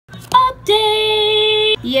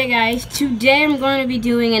Yeah guys, today I'm going to be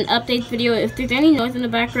doing an update video. If there's any noise in the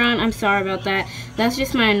background, I'm sorry about that. That's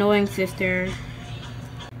just my annoying sister.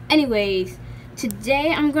 Anyways,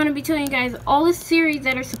 today I'm going to be telling you guys all the series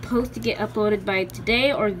that are supposed to get uploaded by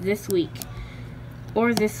today or this week.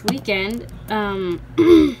 Or this weekend. Find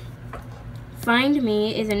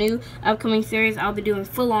Me is a new upcoming series I'll be doing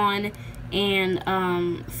full on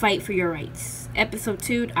and Fight for Your Rights. Episode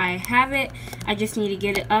 2, I have it. I just need to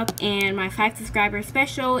get it up, and my 5 subscriber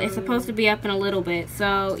special is supposed to be up in a little bit.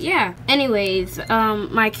 So yeah. Anyways,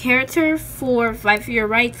 my character for Fight for Your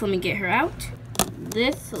Rights, let me get her out.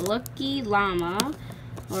 This lucky llama,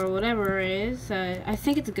 or whatever it is, I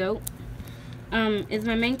think it's a goat, is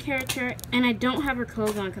my main character, and I don't have her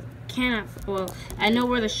clothes on because I cannot, well, I know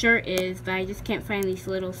where the shirt is, but I just can't find these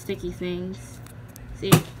little sticky things.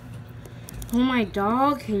 See? Oh, my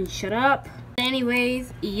dog, can you shut up?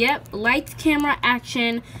 Anyways, yep, lights, camera,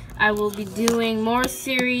 action. I will be doing more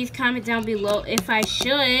series. Comment down below if I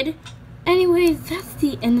should. Anyways, that's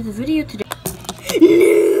the end of the video today.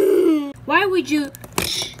 No! Why would you?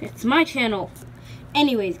 It's my channel.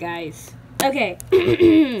 Anyways, guys. Okay.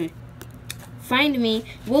 Find Me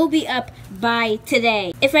will be up by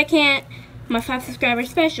today. If I can't, my 5 subscriber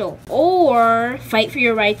special. Or Fight for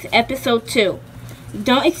Your Rights episode 2.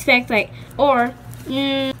 Don't expect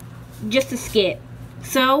just a skit.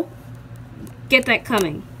 So, get that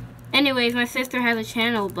coming. Anyways, my sister has a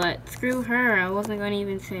channel, but screw her. I wasn't going to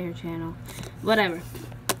even say her channel. Whatever.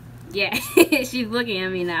 Yeah, she's looking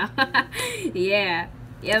at me now. Yeah,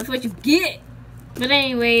 that's what you get. But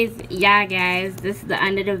anyways, yeah guys, this is the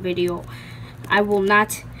end of the video. I will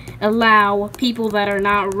not allow people that are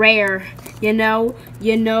not rare, you know,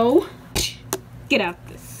 get out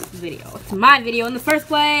this video. It's my video in the first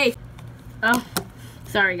place. Oh,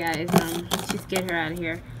 sorry guys, let's just get her out of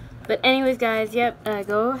here. But anyways guys, yep,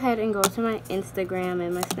 go ahead and go to my Instagram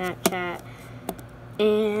and my Snapchat.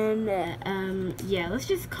 And, yeah, let's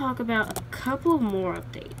just talk about a couple more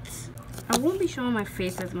updates. I won't be showing my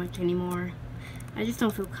face as much anymore. I just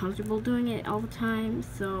don't feel comfortable doing it all the time,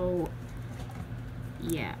 so,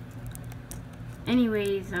 yeah.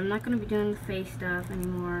 Anyways, I'm not going to be doing the face stuff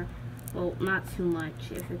anymore. Well, not too much.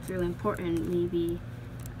 If it's really important, maybe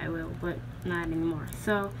I will, but not anymore.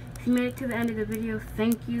 So, if you made it to the end of the video,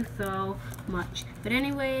 thank you so much. But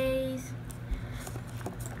anyways,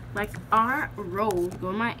 like our rules,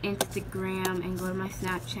 go to my Instagram and go to my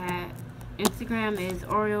Snapchat. Instagram is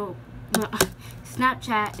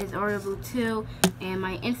Snapchat is OreoBlue2, and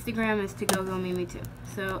my Instagram is ToGoGoMimi2.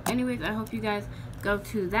 So anyways, I hope you guys go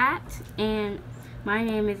to that, and my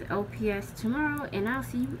name is LPS Tomorrow, and I'll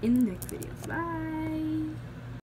see you in the next video. Bye.